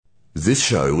This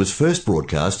show was first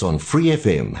broadcast on Free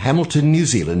FM, Hamilton, New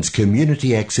Zealand's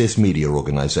community access media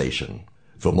organisation.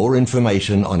 For more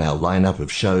information on our lineup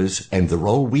of shows and the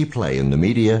role we play in the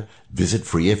media, visit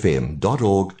freefm.org.nz.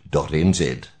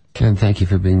 And thank you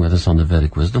for being with us on the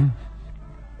Vedic Wisdom.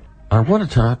 I want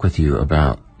to talk with you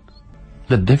about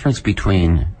the difference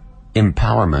between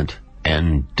empowerment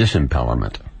and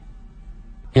disempowerment.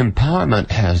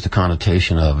 Empowerment has the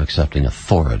connotation of accepting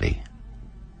authority.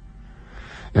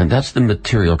 And that's the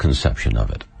material conception of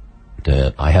it.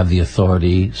 That I have the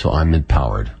authority, so I'm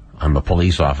empowered. I'm a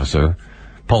police officer.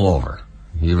 Pull over.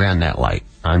 You ran that light.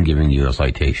 I'm giving you a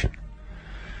citation.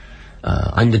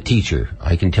 I'm the teacher.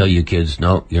 I can tell you kids,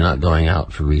 no, you're not going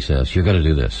out for recess. You're going to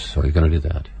do this, or you're going to do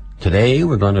that. Today,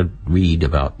 we're going to read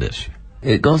about this.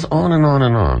 It goes on and on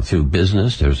and on. Through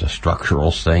business, there's a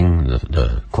structural thing,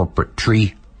 the corporate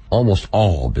tree. Almost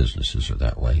all businesses are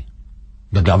that way.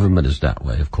 The government is that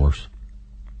way, of course.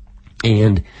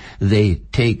 And they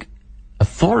take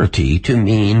authority to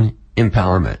mean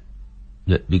empowerment.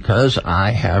 That because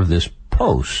I have this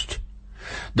post,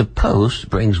 the post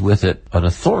brings with it an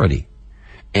authority.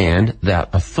 And that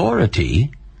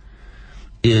authority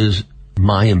is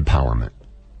my empowerment.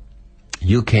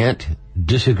 You can't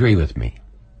disagree with me.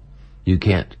 You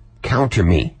can't counter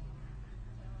me.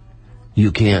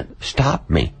 You can't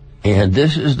stop me. And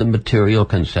this is the material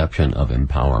conception of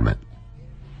empowerment.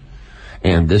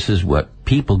 And this is what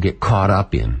people get caught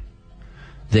up in.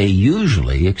 They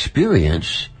usually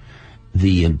experience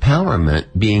the empowerment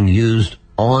being used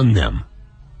on them,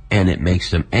 and it makes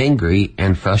them angry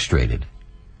and frustrated.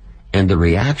 And the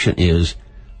reaction is,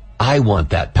 I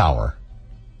want that power.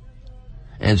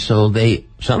 And so they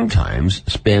sometimes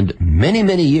spend many,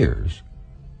 many years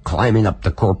climbing up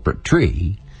the corporate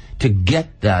tree to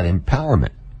get that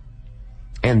empowerment.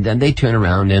 And then they turn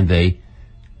around and they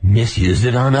misuse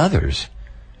it on others.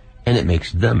 And it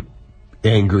makes them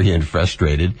angry and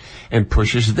frustrated and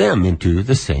pushes them into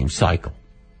the same cycle.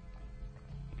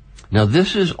 Now,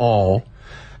 this is all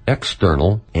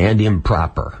external and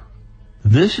improper.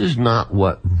 This is not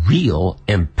what real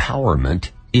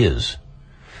empowerment is.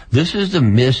 This is the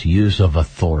misuse of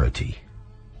authority.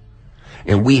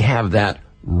 And we have that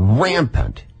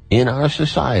rampant in our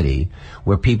society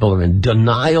where people are in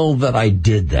denial that I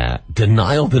did that,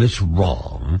 denial that it's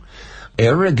wrong,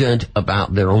 arrogant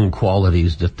about their own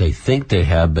qualities that they think they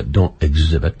have but don't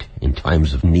exhibit in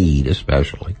times of need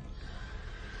especially.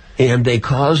 And they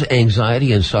cause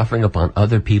anxiety and suffering upon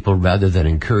other people rather than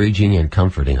encouraging and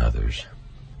comforting others.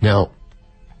 Now,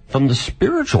 from the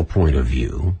spiritual point of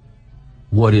view,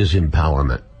 what is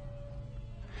empowerment?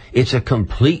 It's a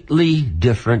completely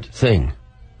different thing.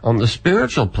 On the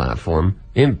spiritual platform,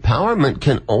 empowerment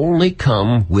can only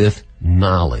come with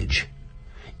knowledge.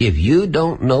 If you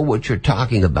don't know what you're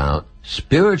talking about,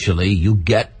 spiritually, you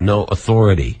get no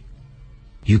authority.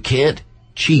 You can't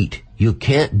cheat. You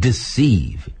can't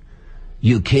deceive.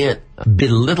 You can't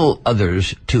belittle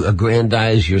others to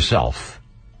aggrandize yourself.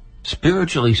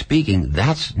 Spiritually speaking,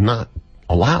 that's not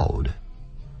allowed.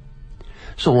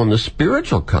 So in the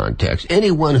spiritual context,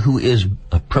 anyone who is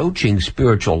approaching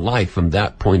spiritual life from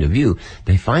that point of view,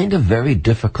 they find a very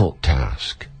difficult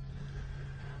task.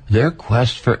 Their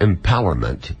quest for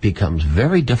empowerment becomes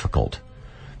very difficult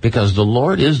because the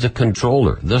Lord is the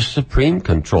controller, the supreme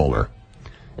controller,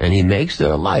 and He makes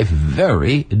their life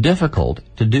very difficult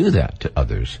to do that to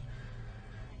others.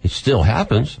 It still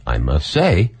happens, I must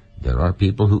say. There are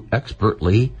people who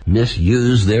expertly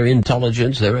misuse their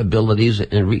intelligence, their abilities,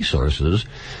 and resources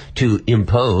to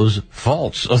impose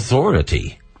false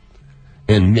authority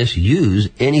and misuse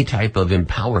any type of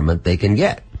empowerment they can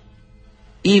get.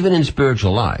 Even in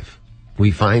spiritual life,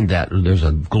 we find that there's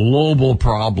a global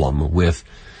problem with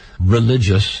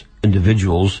religious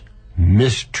individuals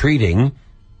mistreating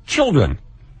children.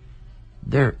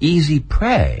 They're easy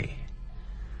prey.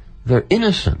 They're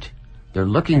innocent. They're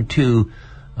looking to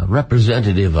a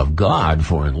representative of God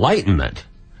for enlightenment,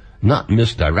 not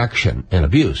misdirection and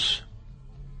abuse.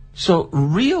 So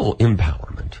real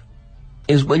empowerment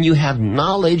is when you have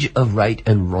knowledge of right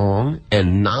and wrong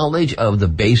and knowledge of the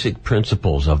basic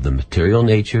principles of the material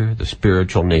nature, the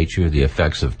spiritual nature, the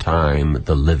effects of time,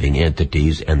 the living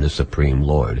entities, and the Supreme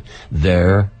Lord,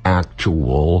 their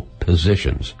actual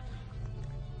positions.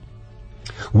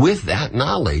 With that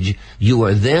knowledge, you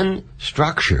are then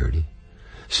structured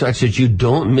such that you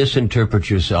don't misinterpret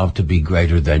yourself to be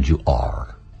greater than you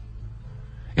are.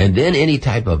 And then any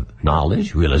type of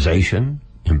knowledge, realization,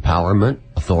 empowerment,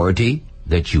 authority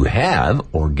that you have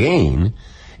or gain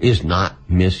is not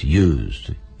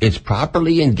misused. It's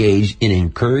properly engaged in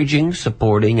encouraging,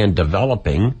 supporting, and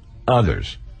developing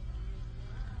others.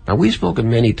 Now, we've spoken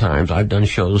many times, I've done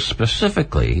shows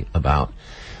specifically about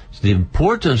the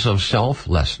importance of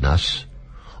selflessness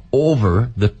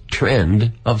over the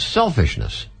trend of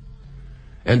selfishness,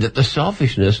 and that the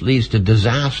selfishness leads to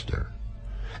disaster,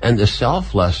 and the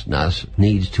selflessness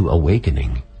needs to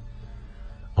awakening.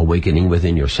 Awakening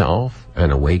within yourself,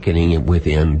 and awakening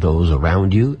within those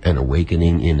around you, and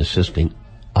awakening in assisting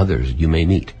others you may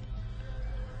meet.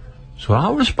 So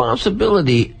our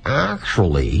responsibility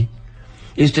actually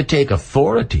is to take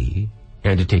authority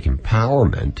and to take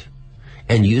empowerment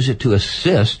and use it to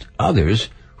assist others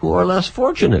who are less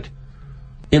fortunate.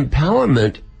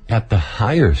 Empowerment at the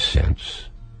higher sense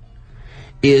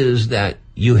is that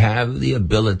you have the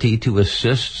ability to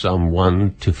assist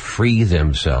someone to free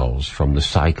themselves from the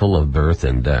cycle of birth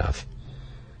and death.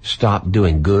 Stop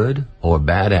doing good or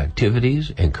bad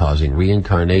activities and causing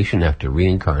reincarnation after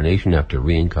reincarnation after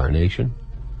reincarnation.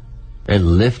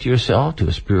 And lift yourself to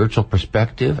a spiritual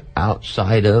perspective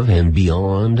outside of and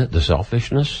beyond the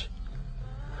selfishness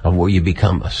of where you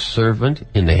become a servant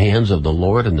in the hands of the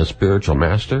Lord and the spiritual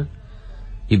master.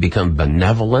 You become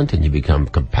benevolent and you become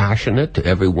compassionate to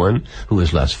everyone who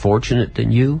is less fortunate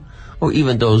than you, or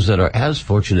even those that are as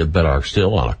fortunate but are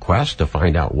still on a quest to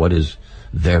find out what is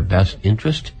their best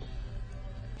interest.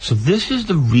 So this is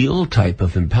the real type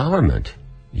of empowerment.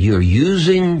 You're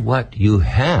using what you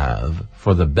have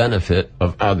for the benefit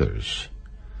of others.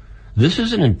 This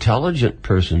is an intelligent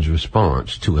person's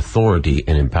response to authority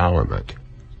and empowerment.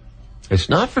 It's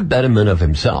not for betterment of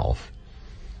himself,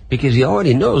 because he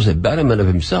already knows that betterment of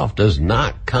himself does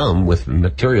not come with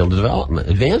material development,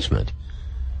 advancement.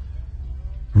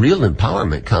 Real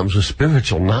empowerment comes with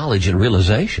spiritual knowledge and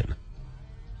realization.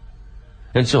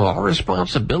 And so our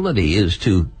responsibility is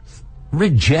to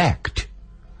reject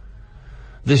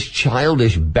this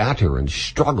childish batter and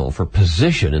struggle for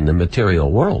position in the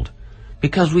material world,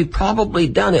 because we've probably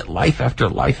done it life after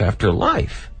life after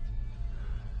life.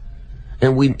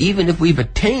 And even if we've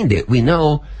attained it, we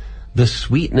know the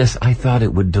sweetness I thought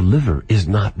it would deliver is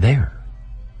not there.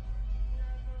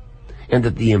 And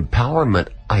that the empowerment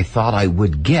I thought I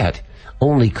would get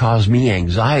only caused me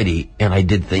anxiety, and I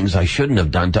did things I shouldn't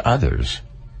have done to others.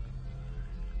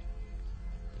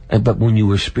 But when you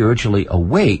were spiritually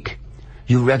awake,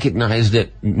 you recognize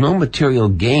that no material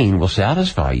gain will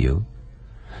satisfy you.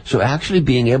 So actually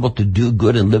being able to do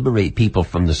good and liberate people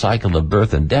from the cycle of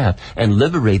birth and death, and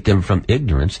liberate them from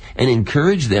ignorance, and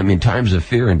encourage them in times of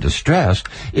fear and distress,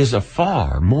 is a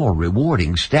far more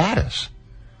rewarding status.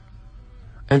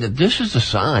 And that this is a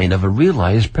sign of a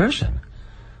realized person.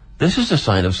 This is a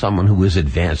sign of someone who is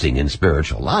advancing in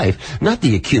spiritual life, not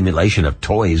the accumulation of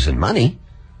toys and money.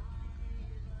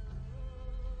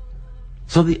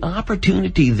 So the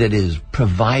opportunity that is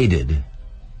provided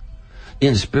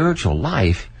in spiritual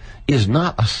life is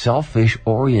not a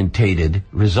selfish-orientated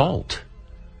result.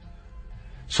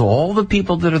 So all the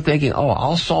people that are thinking, oh,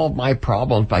 I'll solve my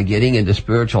problems by getting into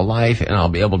spiritual life and I'll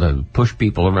be able to push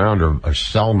people around or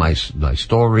sell my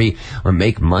story or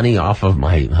make money off of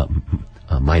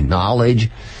my knowledge,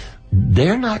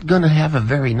 they're not going to have a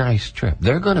very nice trip.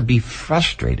 They're going to be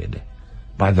frustrated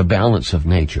by the balance of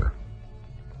nature,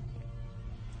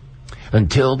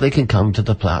 until they can come to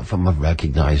the platform of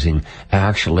recognizing,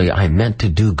 actually, I meant to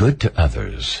do good to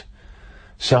others.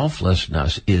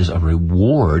 Selflessness is a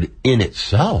reward in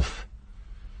itself,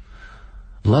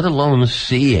 let alone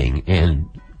seeing and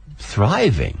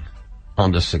thriving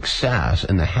on the success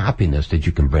and the happiness that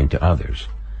you can bring to others.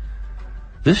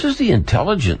 This is the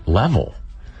intelligent level.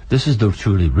 This is the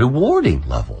truly rewarding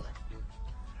level.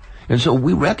 And so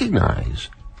we recognize,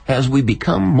 as we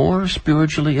become more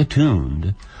spiritually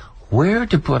attuned, where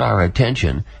to put our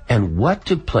attention and what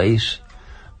to place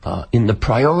in the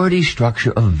priority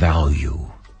structure of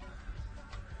value.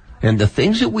 And the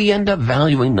things that we end up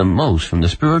valuing the most from the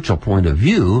spiritual point of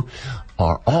view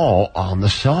are all on the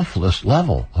selfless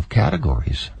level of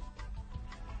categories.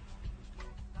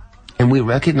 And we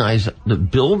recognize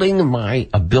that building my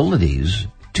abilities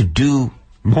to do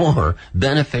more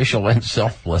beneficial and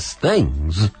selfless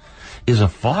things is a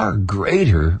far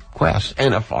greater quest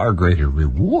and a far greater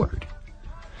reward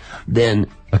than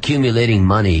accumulating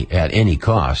money at any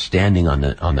cost, standing on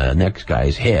the next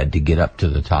guy's head to get up to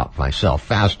the top myself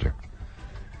faster.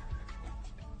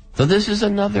 So this is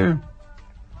another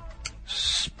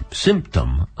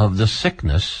symptom of the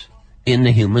sickness in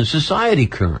the human society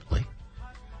currently.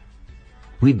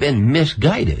 We've been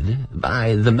misguided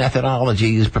by the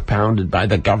methodologies propounded by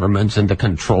the governments and the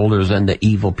controllers and the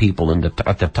evil people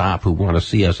at the top who want to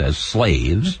see us as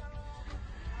slaves,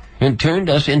 and turned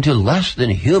us into less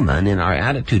than human in our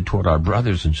attitude toward our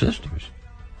brothers and sisters.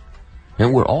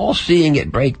 And we're all seeing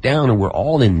it break down, and we're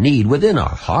all in need within our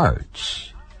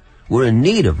hearts. We're in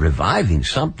need of reviving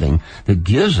something that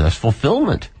gives us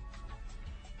fulfillment.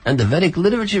 And the Vedic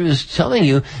literature is telling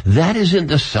you that is in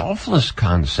the selfless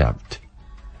concept.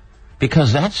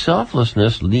 Because that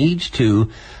selflessness leads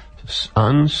to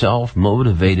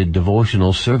unself-motivated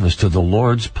devotional service to the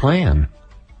Lord's plan.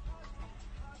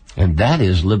 And that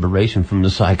is liberation from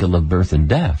the cycle of birth and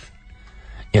death.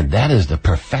 And that is the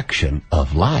perfection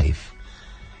of life.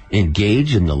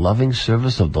 Engage in the loving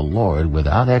service of the Lord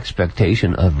without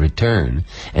expectation of return,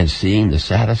 and seeing the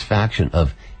satisfaction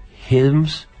of Him,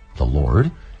 the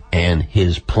Lord, and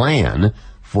His plan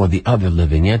for the other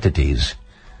living entities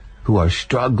who are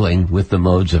struggling with the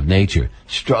modes of nature,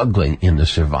 struggling in the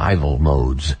survival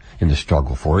modes, in the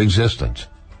struggle for existence.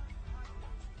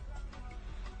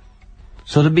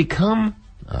 So to become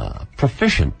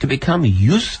proficient, to become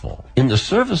useful in the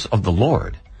service of the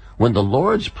Lord, when the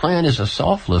Lord's plan is a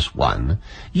selfless one,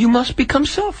 you must become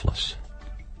selfless.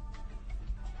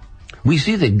 We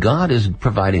see that God is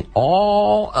providing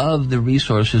all of the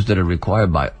resources that are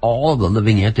required by all of the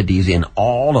living entities in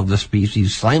all of the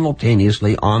species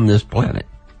simultaneously on this planet,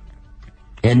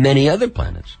 and many other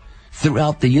planets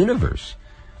throughout the universe,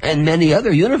 and many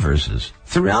other universes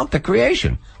throughout the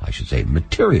creation, I should say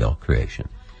material creation.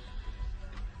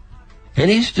 And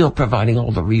He's still providing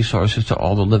all the resources to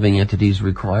all the living entities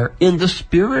required in the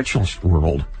spiritual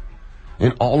world,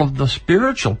 in all of the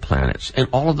spiritual planets, and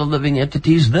all of the living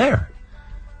entities there.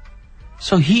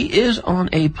 So He is on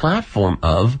a platform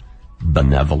of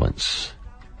benevolence.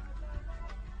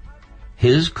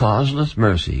 His causeless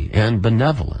mercy and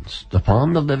benevolence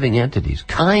upon the living entities,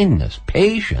 kindness,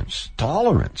 patience,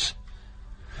 tolerance,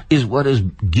 is what is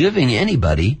giving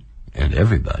anybody and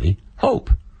everybody hope.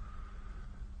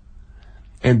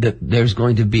 And that there's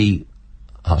going to be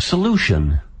a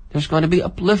solution. There's going to be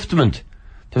upliftment.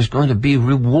 There's going to be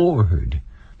reward.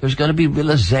 There's going to be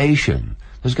realization.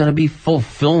 There's going to be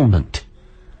fulfillment.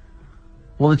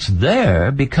 Well, it's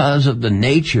there because of the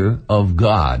nature of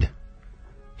God.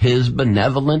 His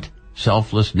benevolent,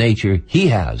 selfless nature He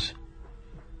has.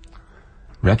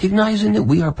 Recognizing that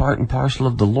we are part and parcel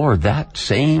of the Lord, that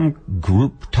same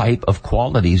group type of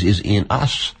qualities is in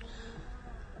us.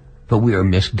 But we are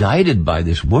misguided by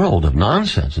this world of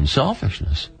nonsense and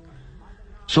selfishness.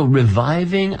 So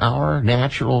reviving our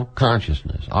natural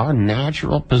consciousness, our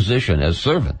natural position as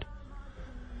servant,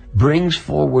 brings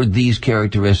forward these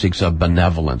characteristics of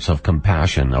benevolence, of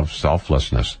compassion, of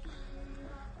selflessness.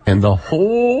 And the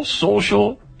whole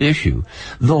social issue,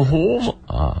 the whole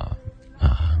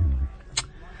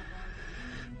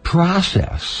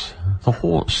process, the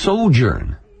whole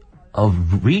sojourn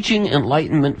of reaching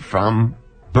enlightenment from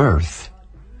birth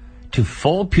to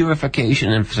full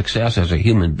purification and success as a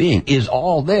human being is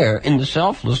all there in the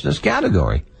selflessness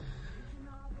category.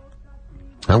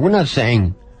 Now, we're not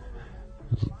saying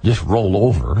just roll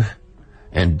over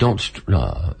and don't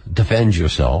defend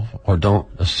yourself, or don't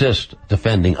assist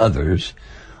defending others,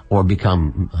 or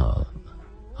become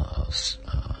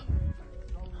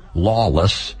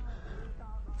lawless.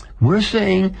 We're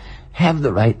saying have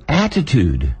the right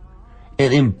attitude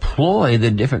and employ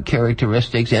the different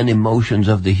characteristics and emotions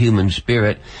of the human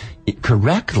spirit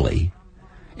correctly,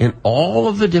 and all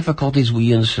of the difficulties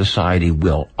we in society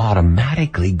will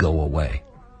automatically go away.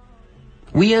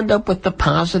 We end up with the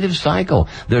positive cycle.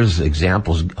 There's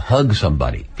examples, hug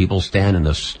somebody. People stand in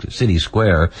the city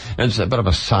square and it's a bit of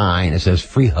a sign that says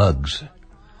free hugs.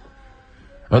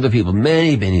 Other people,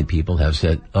 many people have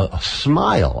said,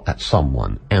 smile at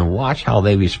someone and watch how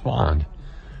they respond.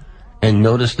 And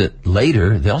notice that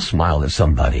later they'll smile at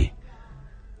somebody.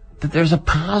 That there's a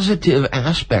positive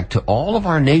aspect to all of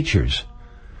our natures.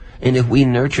 And if we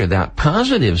nurture that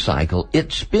positive cycle,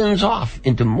 it spins off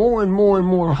into more and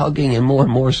more hugging, and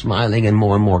more smiling, and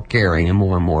more caring, and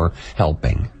more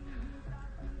helping.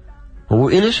 Well,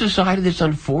 we're in a society that's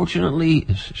unfortunately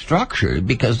structured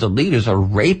because the leaders are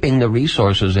raping the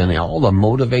resources and all the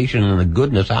motivation and the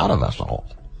goodness out of us all.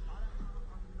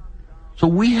 So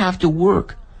we have to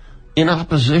work in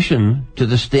opposition to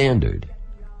the standard,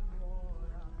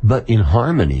 but in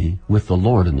harmony with the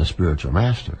Lord and the spiritual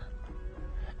master.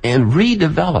 And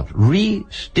redevelop,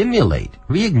 re-stimulate,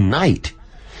 reignite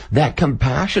that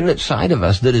compassionate side of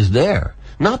us that is there.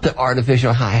 Not the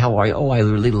artificial, hi, how are you? Oh, I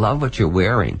really love what you're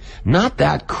wearing. Not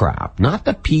that crap, not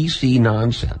the PC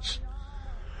nonsense.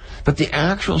 But the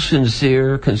actual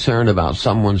sincere concern about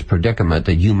someone's predicament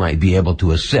that you might be able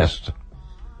to assist.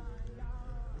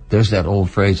 There's that old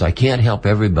phrase, I can't help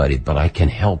everybody, but I can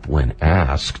help when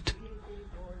asked.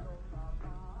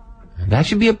 And that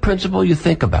should be a principle you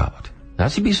think about.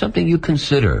 That should be something you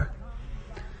consider.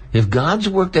 If God's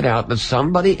worked it out that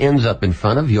somebody ends up in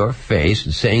front of your face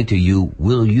and saying to you,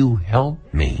 will you help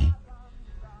me?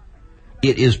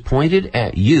 It is pointed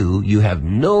at you. You have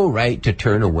no right to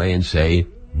turn away and say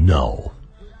no.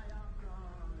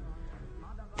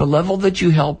 The level that you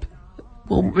help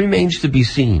remains to be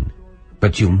seen,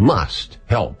 but you must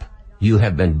help. You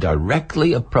have been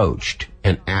directly approached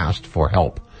and asked for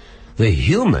help. The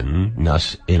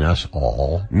humanness in us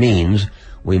all means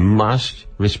we must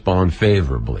respond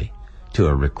favorably to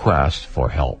a request for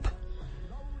help.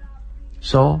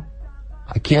 So,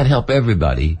 I can't help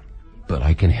everybody, but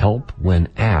I can help when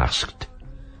asked.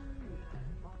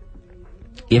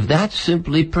 If that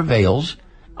simply prevails,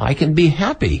 I can be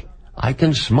happy. I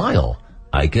can smile.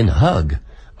 I can hug.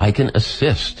 I can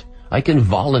assist. I can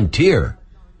volunteer.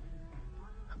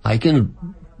 I can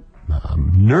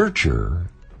nurture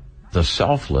the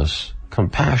selfless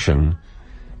compassion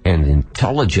and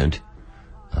intelligent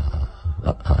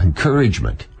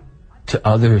encouragement to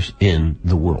others in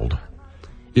the world,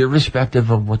 irrespective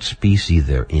of what species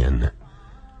they're in.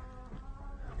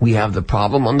 We have the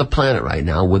problem on the planet right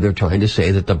now where they're trying to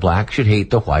say that the black should hate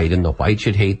the white and the white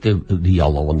should hate the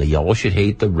yellow and the yellow should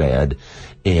hate the red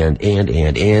and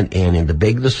the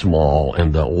big, the small,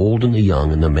 and the old and the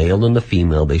young and the male and the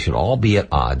female, they should all be at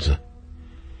odds.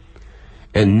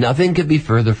 And nothing could be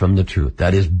further from the truth.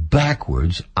 That is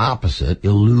backwards, opposite,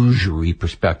 illusory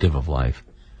perspective of life.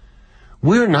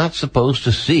 We're not supposed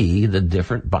to see the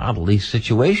different bodily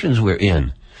situations we're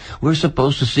in. We're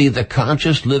supposed to see the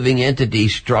conscious living entity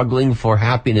struggling for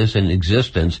happiness and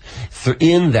existence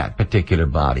in that particular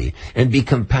body and be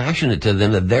compassionate to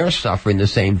them that they're suffering the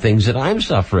same things that I'm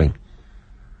suffering.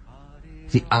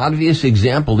 The obvious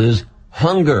example is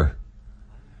hunger.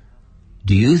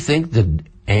 Do you think the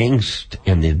angst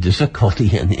and the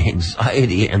difficulty and the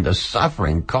anxiety and the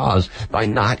suffering caused by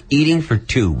not eating for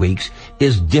 2 weeks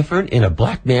is different in a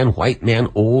black man, white man,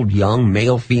 old, young,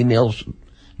 male, female?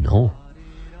 No.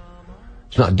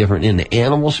 It's not different in the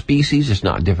animal species. It's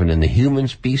not different in the human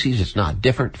species. It's not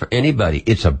different for anybody.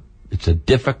 It's a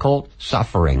difficult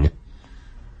suffering.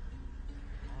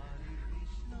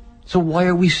 So why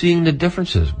are we seeing the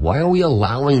differences? Why are we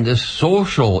allowing this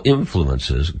social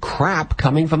influences, crap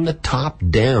coming from the top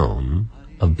down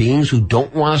of beings who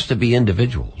don't want us to be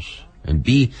individuals and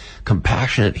be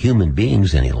compassionate human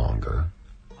beings any longer?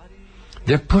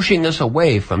 They're pushing us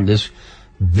away from this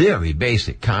very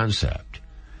basic concept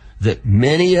that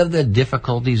many of the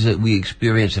difficulties that we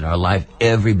experience in our life,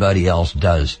 everybody else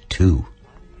does too.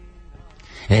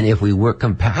 And if we work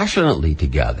compassionately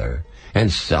together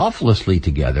and selflessly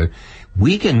together,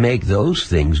 we can make those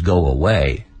things go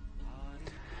away.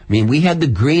 I mean, we had the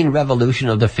green revolution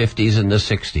of the 50s and the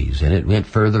 60s, and it went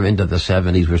further into the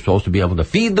 70s. We're supposed to be able to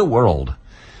feed the world.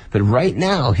 But right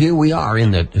now, here we are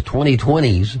in the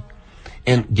 2020s,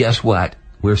 and guess what?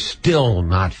 We're still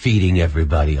not feeding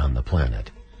everybody on the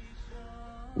planet.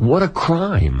 What a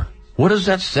crime. What does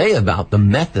that say about the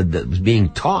method that was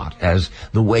being taught as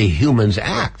the way humans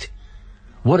act?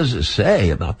 What does it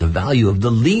say about the value of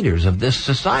the leaders of this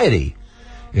society?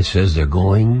 It says they're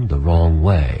going the wrong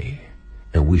way,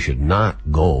 and we should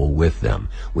not go with them.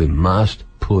 We must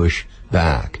push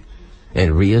back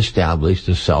and reestablish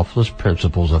the selfless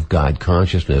principles of God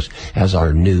consciousness as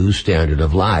our new standard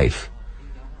of life.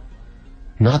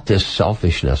 Not this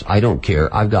selfishness. I don't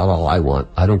care. I've got all I want.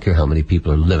 I don't care how many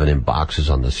people are living in boxes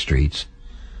on the streets.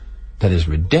 That is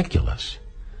ridiculous.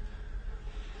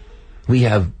 We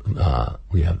have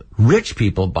rich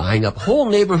people buying up whole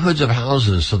neighborhoods of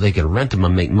houses so they can rent them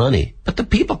and make money. But the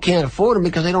people can't afford them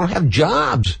because they don't have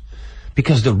jobs.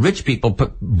 Because the rich people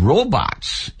put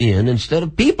robots in instead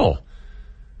of people.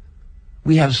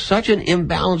 We have such an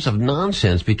imbalance of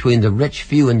nonsense between the rich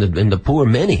few and the poor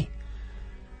many.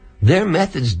 Their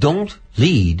methods don't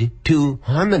lead to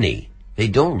harmony. They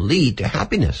don't lead to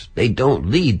happiness. They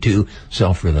don't lead to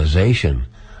self-realization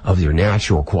of your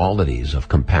natural qualities of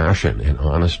compassion and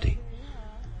honesty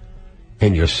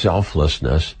and your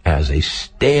selflessness as a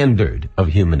standard of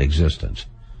human existence.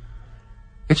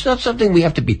 It's not something we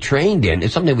have to be trained in.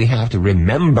 It's something we have to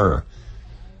remember.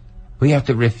 We have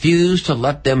to refuse to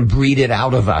let them breed it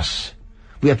out of us.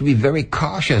 We have to be very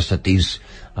cautious that these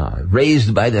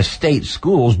raised by the state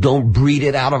schools don't breed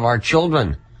it out of our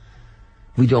children.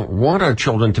 We don't want our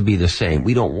children to be the same.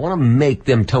 We don't want to make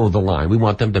them toe the line. We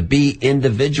want them to be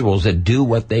individuals that do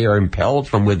what they are impelled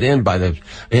from within by the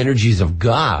energies of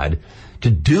God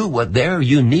to do what they're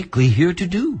uniquely here to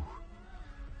do.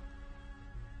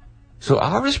 So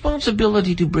our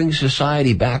responsibility to bring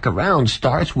society back around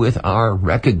starts with our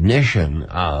recognition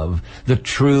of the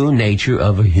true nature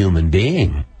of a human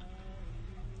being.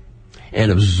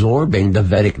 and absorbing the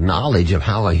Vedic knowledge of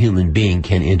how a human being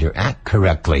can interact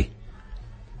correctly.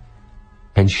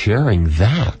 And sharing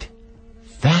that.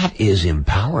 That is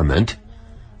empowerment.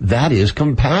 That is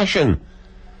compassion.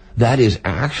 That is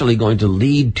actually going to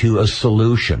lead to a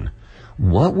solution.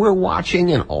 What we're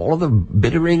watching and all of the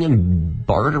bittering and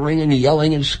bartering and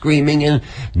yelling and screaming and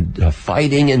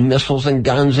fighting and missiles and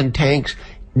guns and tanks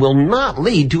will not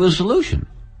lead to a solution.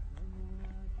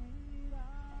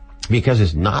 Because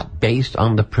it's not based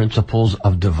on the principles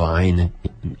of divine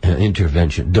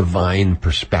intervention, divine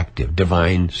perspective,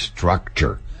 divine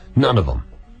structure. None of them.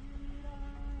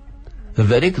 The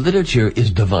Vedic literature is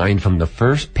divine from the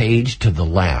first page to the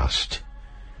last.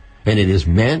 And it is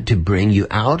meant to bring you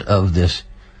out of this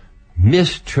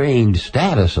mistrained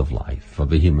status of life of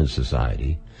the human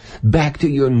society back to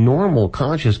your normal,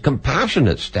 conscious,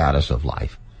 compassionate status of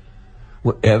life,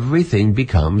 where everything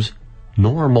becomes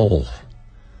normal.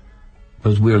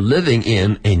 Because we're living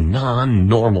in a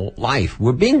non-normal life.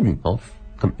 We're being,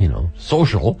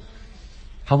 social.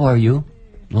 How are you?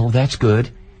 Oh, that's good.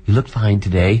 You look fine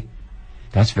today.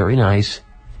 That's very nice.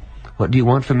 What do you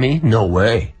want from me? No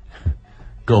way.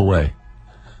 Go away.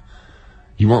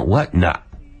 You want what? Nah.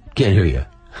 Can't hear you.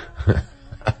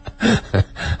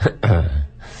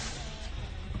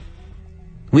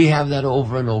 We have that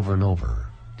over and over and over.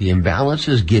 The imbalance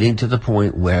is getting to the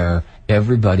point where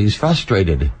everybody's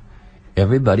frustrated.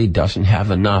 Everybody doesn't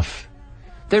have enough.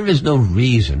 There is no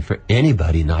reason for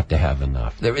anybody not to have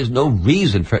enough. There is no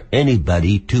reason for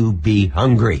anybody to be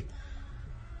hungry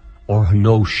or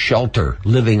no shelter,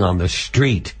 living on the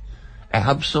street.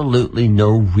 Absolutely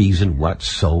no reason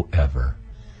whatsoever.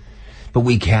 But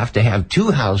we have to have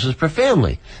 2 houses per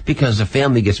family, because the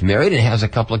family gets married and has a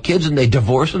couple of kids and they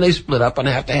divorce and they split up and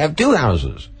have to have 2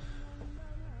 houses.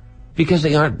 Because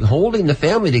they aren't holding the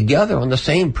family together on the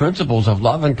same principles of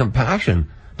love and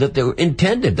compassion that they were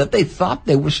intended, that they thought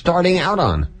they were starting out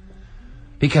on.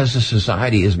 Because the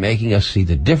society is making us see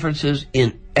the differences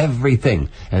in everything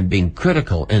and being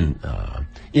critical and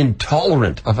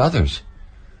intolerant of others.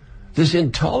 This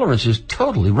intolerance is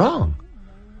totally wrong.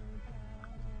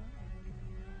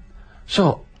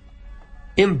 So,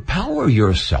 empower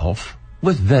yourself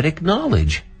with Vedic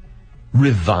knowledge.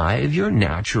 Revive your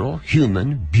natural,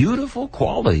 human, beautiful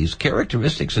qualities,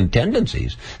 characteristics, and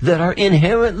tendencies that are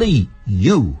inherently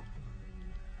you.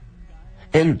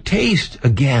 And taste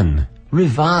again.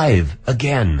 Revive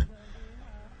again.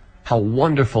 How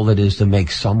wonderful it is to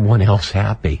make someone else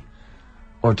happy,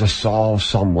 or to solve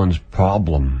someone's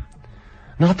problem.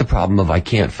 Not the problem of I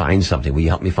can't find something. Will you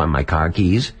help me find my car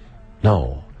keys?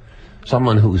 No.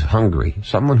 Someone who's hungry,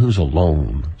 someone who's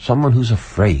alone, someone who's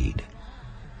afraid,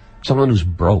 someone who's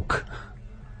broke,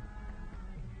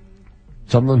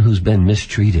 someone who's been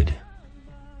mistreated.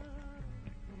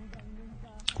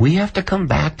 We have to come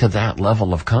back to that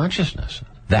level of consciousness.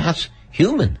 That's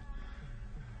human.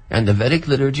 And the Vedic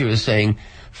literature is saying,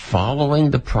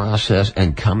 following the process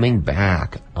and coming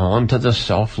back onto the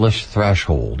selfless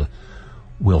threshold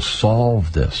will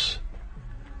solve this.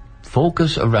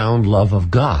 Focus around love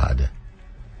of God.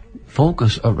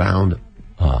 Focus around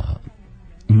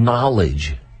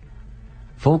knowledge.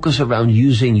 Focus around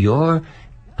using your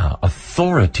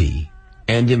authority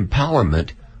and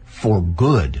empowerment for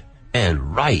good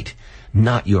and right,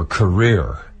 not your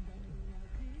career.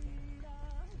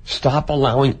 Stop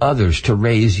allowing others to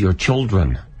raise your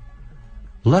children.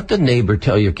 Let the neighbor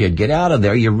tell your kid, get out of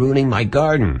there, you're ruining my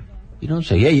garden. You don't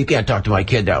say, hey, you can't talk to my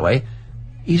kid that way.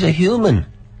 He's a human.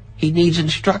 He needs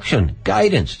instruction,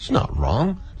 guidance. It's not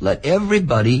wrong. Let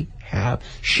everybody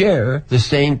share the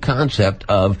same concept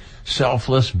of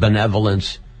selfless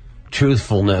benevolence,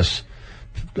 truthfulness,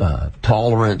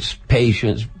 tolerance,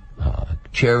 patience,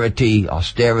 charity,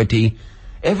 austerity.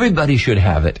 Everybody should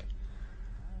have it.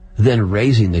 Then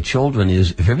raising the children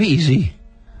is very easy.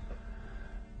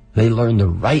 They learn the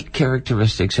right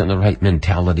characteristics and the right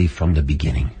mentality from the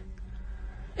beginning.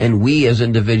 And we as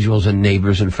individuals and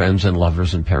neighbors and friends and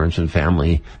lovers and parents and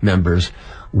family members,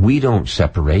 we don't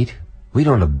separate. We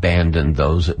don't abandon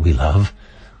those that we love.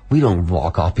 We don't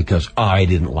walk off because I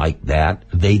didn't like that.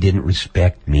 They didn't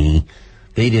respect me.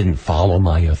 They didn't follow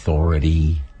my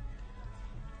authority.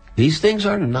 These things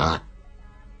are not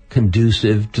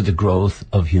conducive to the growth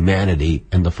of humanity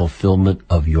and the fulfillment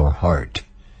of your heart.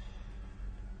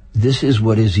 This is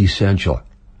what is essential,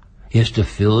 is to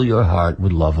fill your heart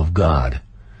with love of God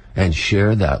and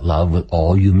share that love with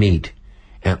all you meet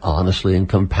and honestly and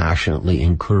compassionately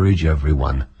encourage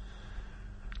everyone.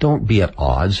 Don't be at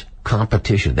odds.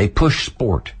 Competition. They push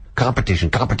sport. Competition,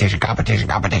 competition, competition,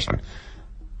 competition.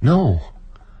 No.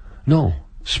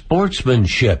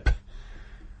 Sportsmanship.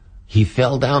 He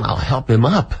fell down, I'll help him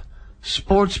up.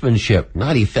 Sportsmanship,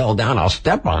 not he fell down, I'll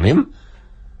step on him.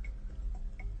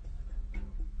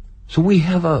 So we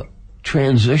have a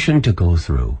transition to go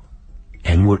through,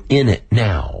 and we're in it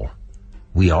now.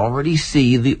 We already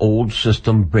see the old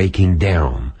system breaking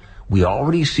down. We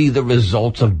already see the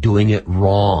results of doing it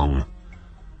wrong.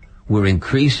 We're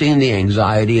increasing the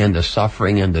anxiety and the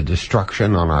suffering and the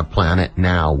destruction on our planet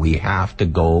now. We have to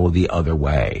go the other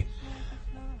way.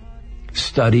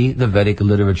 Study the Vedic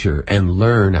literature and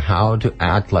learn how to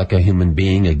act like a human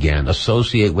being again.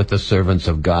 Associate with the servants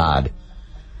of God.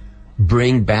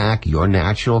 Bring back your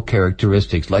natural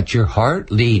characteristics. Let your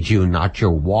heart lead you, not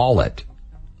your wallet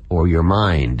or your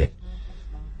mind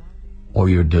or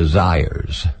your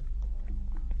desires.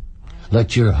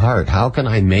 Let your heart, how can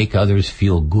I make others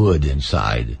feel good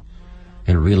inside?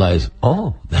 And realize,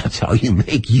 oh, that's how you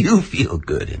make you feel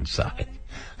good inside.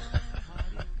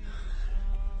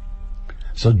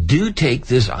 So do take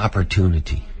this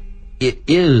opportunity. It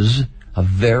is a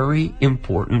very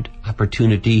important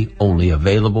opportunity only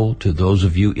available to those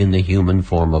of you in the human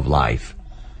form of life.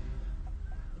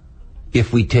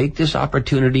 If we take this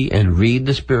opportunity and read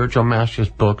the spiritual masters'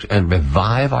 books and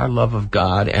revive our love of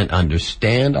God and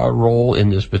understand our role in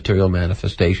this material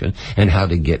manifestation and how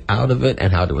to get out of it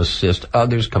and how to assist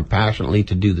others compassionately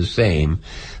to do the same,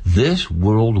 this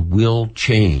world will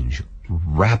change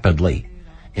rapidly.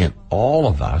 And all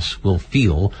of us will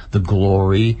feel the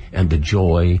glory and the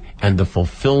joy and the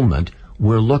fulfillment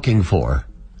we're looking for.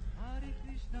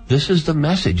 This is the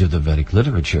message of the Vedic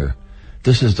literature.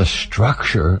 This is the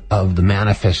structure of the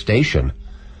manifestation.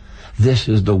 This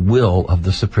is the will of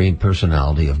the Supreme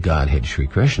Personality of Godhead, Sri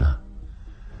Krishna.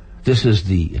 This is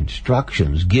the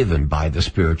instructions given by the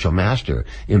spiritual master,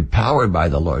 empowered by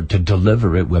the Lord to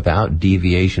deliver it without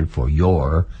deviation for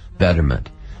your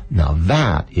betterment. Now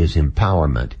that is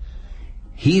empowerment.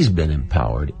 He's been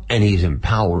empowered, and he's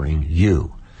empowering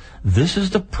you. This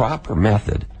is the proper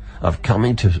method of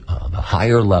coming to the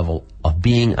higher level of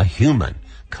being a human.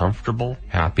 Comfortable,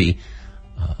 happy,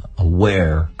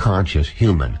 aware, conscious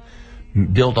human,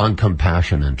 built on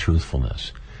compassion and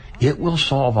truthfulness. It will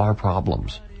solve our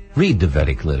problems. Read the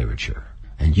Vedic literature,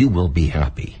 and you will be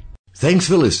happy. Thanks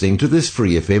for listening to this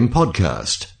Free FM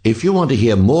podcast. If you want to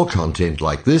hear more content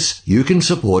like this, you can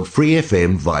support Free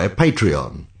FM via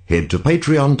Patreon. Head to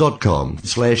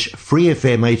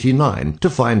patreon.com/freefm89 to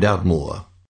find out more.